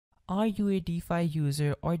Are you a DeFi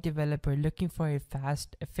user or developer looking for a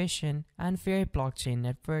fast, efficient, and fair blockchain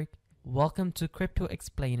network? Welcome to Crypto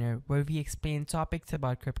Explainer, where we explain topics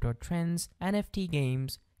about crypto trends, NFT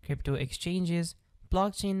games, crypto exchanges,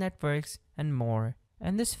 blockchain networks, and more.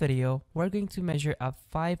 In this video, we're going to measure up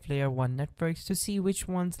 5 Layer 1 networks to see which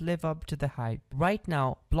ones live up to the hype. Right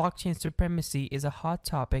now, blockchain supremacy is a hot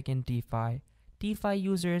topic in DeFi. DeFi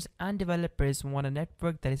users and developers want a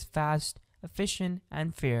network that is fast, efficient,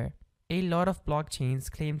 and fair. A lot of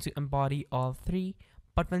blockchains claim to embody all three,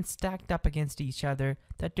 but when stacked up against each other,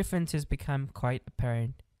 the differences become quite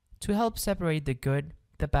apparent. To help separate the good,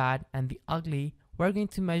 the bad, and the ugly, we're going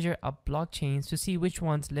to measure up blockchains to see which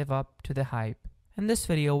ones live up to the hype. In this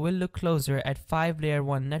video, we'll look closer at 5 Layer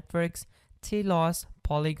 1 networks: Telos,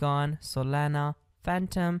 Polygon, Solana,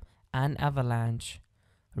 Fantom, and Avalanche.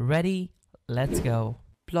 Ready? Let's go.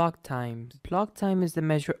 Block times. Block time is the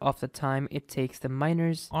measure of the time it takes the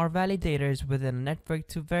miners or validators within a network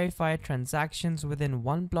to verify transactions within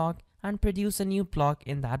one block and produce a new block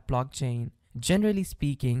in that blockchain. Generally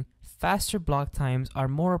speaking, faster block times are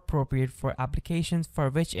more appropriate for applications for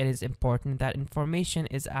which it is important that information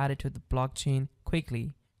is added to the blockchain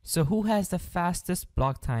quickly. So who has the fastest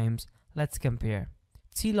block times? Let's compare.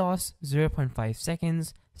 Telos 0.5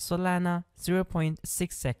 seconds, Solana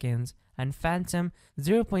 0.6 seconds, and Fantom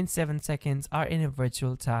 0.7 seconds are in a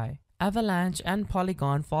virtual tie. Avalanche and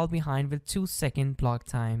Polygon fall behind with 2-second block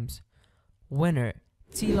times. Winner: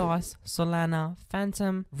 Telos, Solana,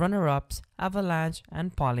 Fantom. Runner-ups: Avalanche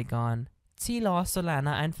and Polygon. Telos,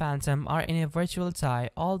 Solana, and Fantom are in a virtual tie,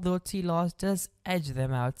 although Telos does edge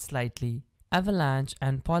them out slightly. Avalanche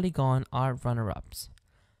and Polygon are runner-ups.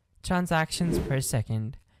 Transactions per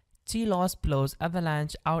second. Telos blows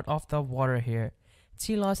Avalanche out of the water here.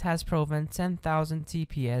 Telos has proven 10,000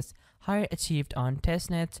 TPS higher achieved on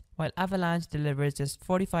testnet, while Avalanche delivers just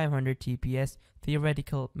 4,500 TPS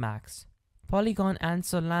theoretical max. Polygon and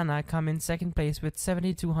Solana come in second place with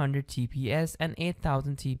 7,200 TPS and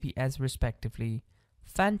 8,000 TPS respectively.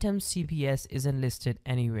 Fantom's CPS isn't listed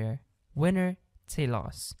anywhere. Winner: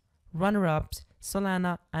 Telos. Runner-ups: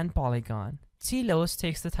 Solana and Polygon. Telos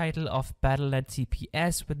takes the title of Battle.net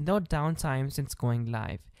TPS with no downtime since going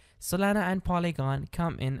live. Solana and Polygon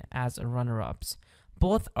come in as runner-ups.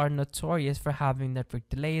 Both are notorious for having network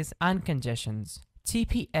delays and congestions.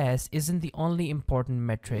 TPS isn't the only important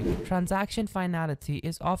metric. Transaction finality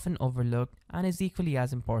is often overlooked and is equally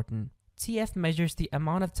as important. TF measures the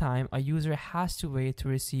amount of time a user has to wait to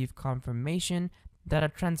receive confirmation that a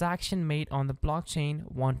transaction made on the blockchain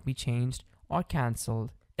won't be changed or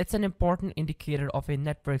cancelled. It's an important indicator of a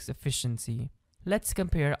network's efficiency. Let's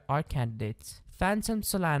compare our candidates. Fantom,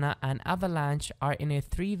 Solana, and Avalanche are in a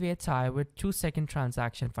 3-way tie with 2-second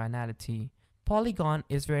transaction finality. Polygon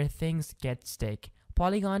is where things get stick.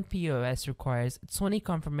 Polygon POS requires 20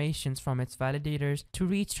 confirmations from its validators to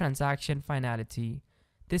reach transaction finality.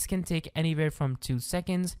 This can take anywhere from 2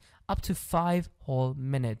 seconds up to 5 whole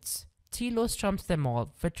minutes. Telos trumps them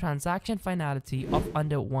all with transaction finality of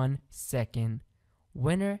under 1 second.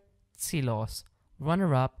 Winner: Telos.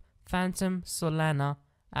 Runner-up: Fantom, Solana,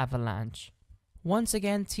 Avalanche. Once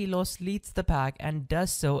again, Telos leads the pack and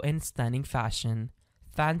does so in stunning fashion.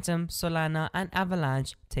 Fantom, Solana, and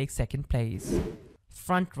Avalanche take second place.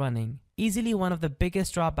 Front running. Easily one of the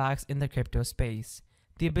biggest drawbacks in the crypto space.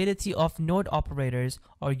 The ability of node operators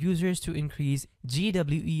or users to increase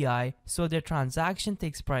GWEI so their transaction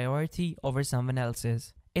takes priority over someone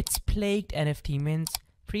else's. It's plagued NFT mints,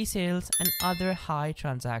 pre-sales, and other high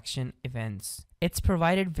transaction events. It's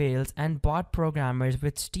provided whales and bot programmers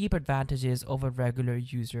with steep advantages over regular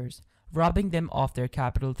users, robbing them of their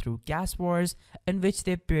capital through gas wars in which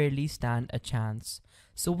they barely stand a chance.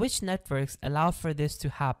 So which networks allow for this to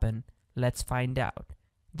happen? Let's find out.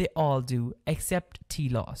 They all do, except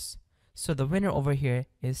Telos. So the winner over here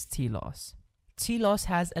is Telos. Telos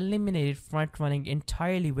has eliminated front running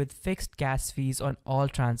entirely with fixed gas fees on all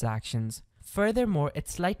transactions. Furthermore,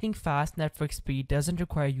 its lightning fast network speed doesn't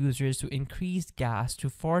require users to increase gas to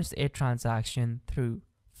force a transaction through.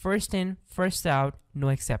 First in, first out, no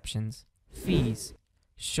exceptions. Fees.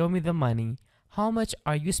 Show me the money. How much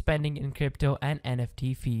are you spending in crypto and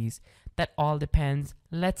NFT fees? That all depends.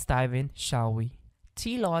 Let's dive in, shall we?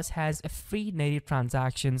 Telos has free native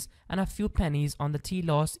transactions and a few pennies on the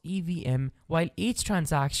Telos EVM, while each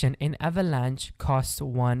transaction in Avalanche costs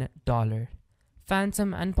 $1.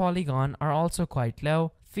 Fantom and Polygon are also quite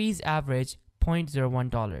low. Fees average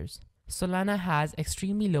 $0.01. Solana has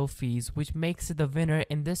extremely low fees, which makes it the winner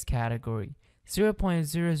in this category,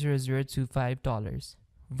 $0.00025.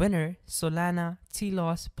 Winner: Solana,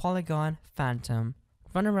 Telos, Polygon, Fantom.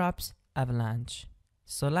 Runner-ups: Avalanche.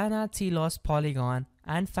 Solana, Telos, Polygon,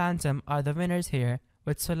 and Fantom are the winners here,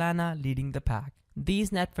 with Solana leading the pack.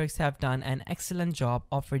 These networks have done an excellent job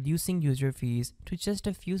of reducing user fees to just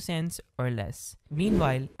a few cents or less.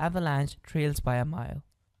 Meanwhile, Avalanche trails by a mile.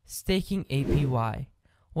 Staking APY.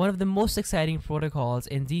 One of the most exciting protocols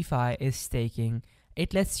in DeFi is staking.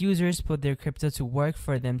 It lets users put their crypto to work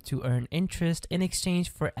for them to earn interest in exchange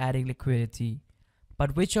for adding liquidity.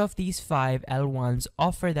 But which of these 5 L1s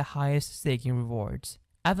offer the highest staking rewards?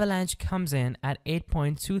 Avalanche comes in at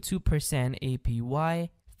 8.22% APY.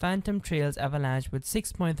 Fantom trails Avalanche with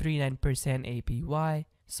 6.39% APY.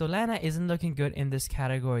 Solana isn't looking good in this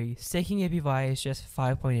category. Staking APY is just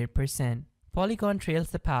 5.8%. Polygon trails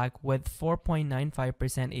the pack with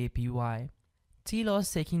 4.95% APY.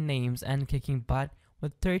 Telos taking names and kicking butt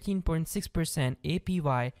with 13.6%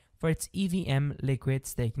 APY for its EVM liquid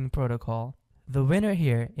staking protocol. The winner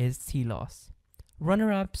here is Telos.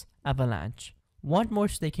 Runner-ups, Avalanche. Want more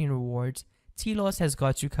staking rewards? Telos has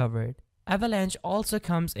got you covered. Avalanche also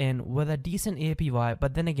comes in with a decent APY,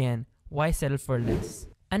 but then again, why settle for less?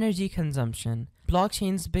 Energy consumption.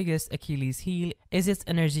 Blockchain's biggest Achilles heel is its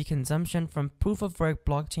energy consumption from proof-of-work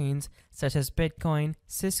blockchains such as Bitcoin,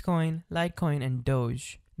 Syscoin, Litecoin, and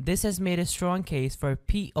Doge. This has made a strong case for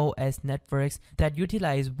POS networks that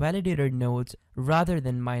utilize validator nodes rather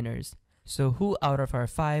than miners. So who out of our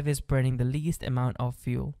 5 is burning the least amount of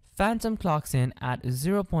fuel? Fantom clocks in at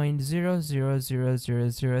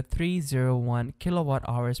 0.0000301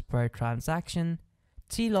 kWh per transaction.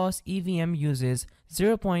 Telos EVM uses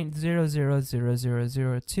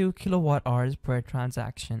 0.00002 kWh per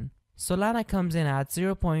transaction. Solana comes in at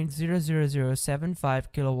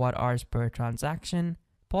 0.00075 kWh per transaction.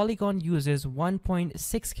 Polygon uses 1.6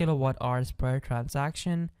 kWh per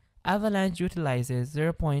transaction. Avalanche utilizes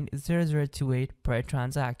 0.0028 per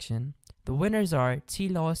transaction. The winners are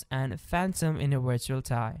Telos and Fantom in a virtual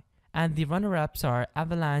tie, and the runner-ups are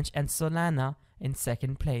Avalanche and Solana in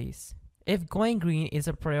second place. If going green is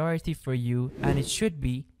a priority for you, and it should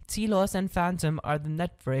be, Telos and Fantom are the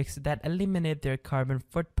networks that eliminate their carbon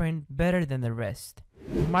footprint better than the rest.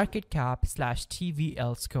 Market cap /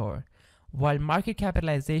 TVL score. While market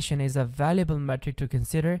capitalization is a valuable metric to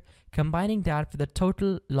consider, combining that with the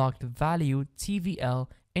total locked value TVL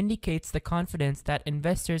indicates the confidence that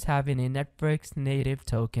investors have in a network's native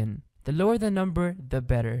token. The lower the number, the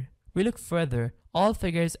better. We look further, all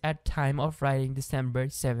figures at time of writing December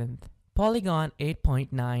 7th. Polygon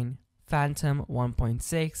 8.9, Fantom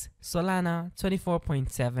 1.6, Solana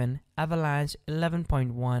 24.7, Avalanche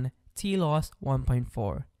 11.1, Telos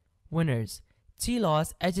 1.4. Winners.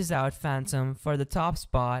 Telos edges out Fantom for the top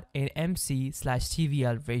spot in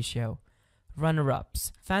MC/TVL ratio.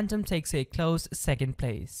 Runner-ups. Fantom takes a close second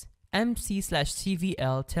place.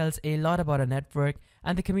 MC/TVL tells a lot about a network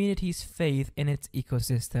and the community's faith in its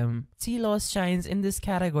ecosystem. Telos shines in this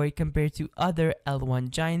category compared to other L1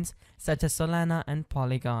 giants such as Solana and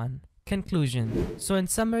Polygon. Conclusion. So in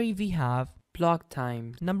summary, we have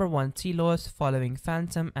Blocktimes, number 1 Telos following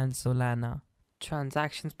Fantom and Solana.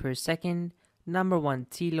 Transactions per second, number 1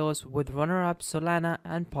 Telos with runner-up Solana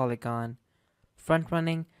and Polygon.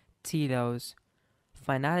 Front-running Telos.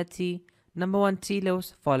 Finality, number 1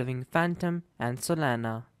 Telos following Fantom and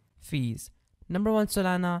Solana. Fees, number 1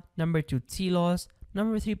 Solana, number 2 Telos,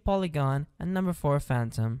 number 3 Polygon, and number 4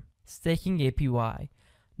 Fantom. Staking APY,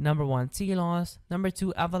 number 1 Telos, number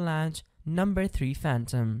 2 Avalanche, number 3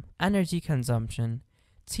 Fantom. Energy consumption,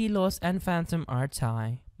 Telos and Fantom are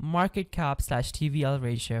tie. Market cap / TVL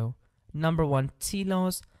ratio, number 1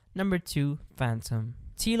 Telos, number 2 Fantom.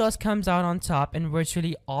 Telos comes out on top in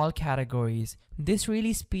virtually all categories. This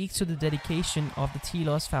really speaks to the dedication of the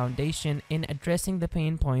Telos Foundation in addressing the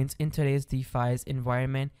pain points in today's DeFi's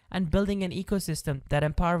environment and building an ecosystem that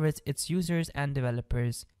empowers its users and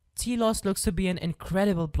developers. Telos looks to be an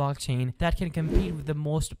incredible blockchain that can compete with the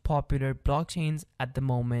most popular blockchains at the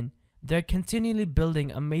moment. They're continually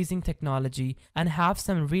building amazing technology and have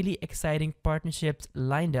some really exciting partnerships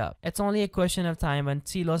lined up. It's only a question of time when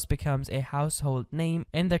Telos becomes a household name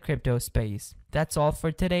in the crypto space. That's all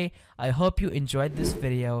for today. I hope you enjoyed this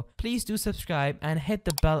video. Please do subscribe and hit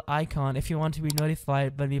the bell icon if you want to be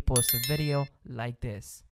notified when we post a video like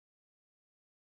this.